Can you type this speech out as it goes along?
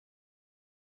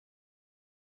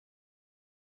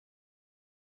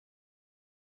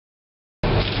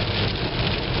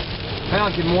Well,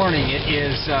 good morning. It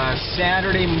is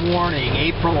Saturday morning,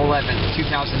 April 11th,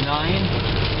 2009.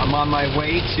 I'm on my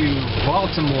way to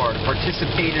Baltimore to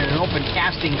participate in an open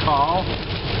casting call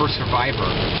for Survivor.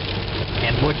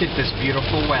 And look at this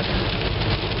beautiful weather.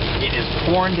 It is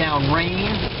pouring down rain.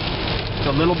 It's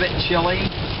a little bit chilly.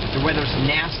 The weather's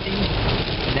nasty.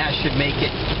 And that should make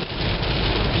it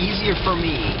easier for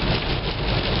me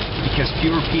because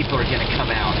fewer people are going to come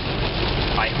out,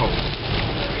 I hope.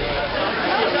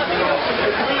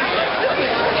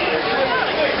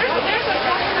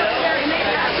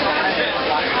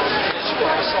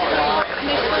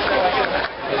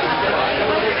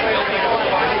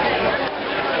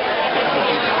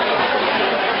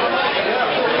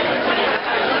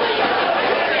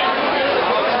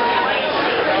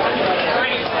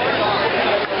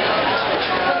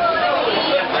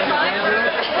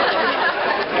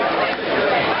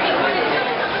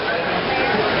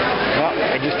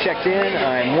 I just checked in.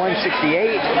 I'm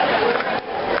 168.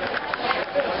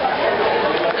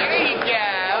 There you go.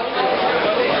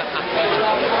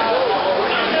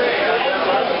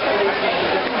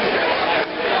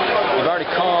 We've already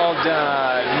called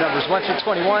numbers 1 through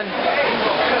 21,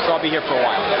 so I'll be here for a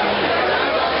while.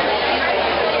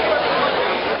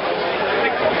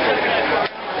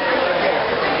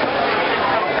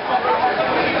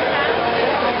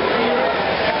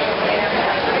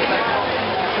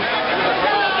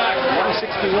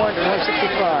 To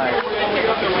 165.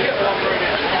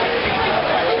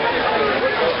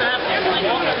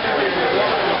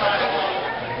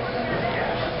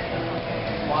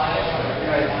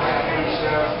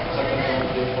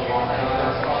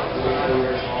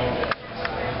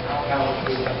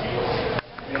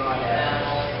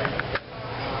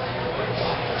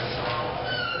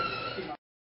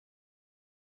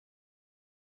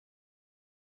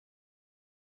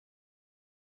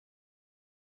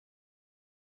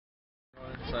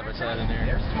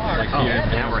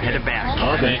 Now we're headed back.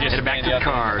 Headed back to the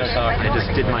cars. I just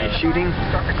did my shooting.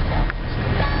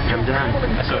 I'm done.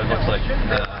 That's what it looks like.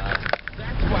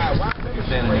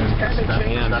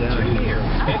 Yeah, I'm done.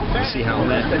 Let's see how it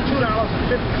went.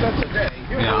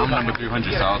 Yeah, I'm number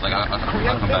 300, so I was like, I'll come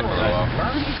back for a little while.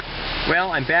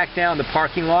 Well, I'm back down in the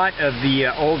parking lot of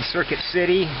the old Circuit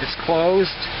City that's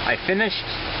closed. I finished.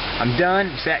 I'm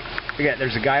done.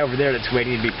 There's a guy over there that's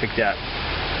waiting to be picked up.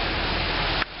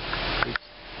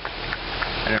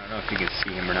 I don't know if you can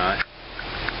see him or not.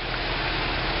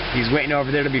 He's waiting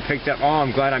over there to be picked up. Oh,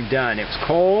 I'm glad I'm done. It was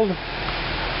cold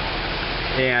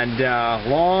and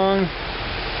long.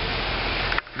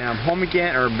 Now I'm home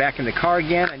again, or back in the car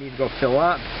again. I need to go fill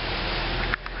up.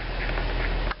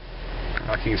 I don't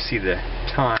know if you can see the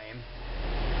time.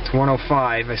 It's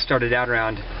 1:05. I started out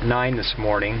around 9 this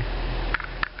morning.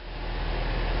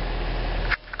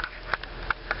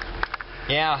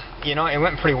 Yeah, you know, it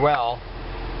went pretty well.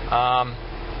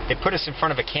 They put us in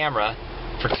front of a camera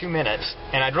for 2 minutes,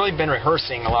 and I'd really been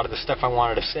rehearsing a lot of the stuff I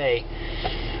wanted to say,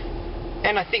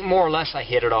 and I think more or less I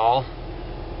hit it all.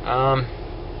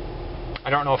 I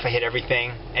don't know if I hit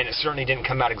everything, and it certainly didn't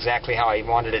come out exactly how I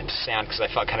wanted it to sound because I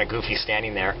felt kind of goofy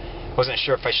standing there. Wasn't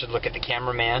sure if I should look at the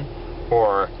cameraman,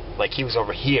 or like he was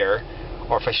over here,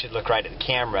 or if I should look right at the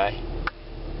camera.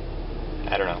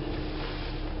 I don't know.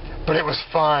 But it was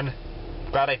fun.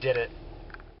 Glad I did it.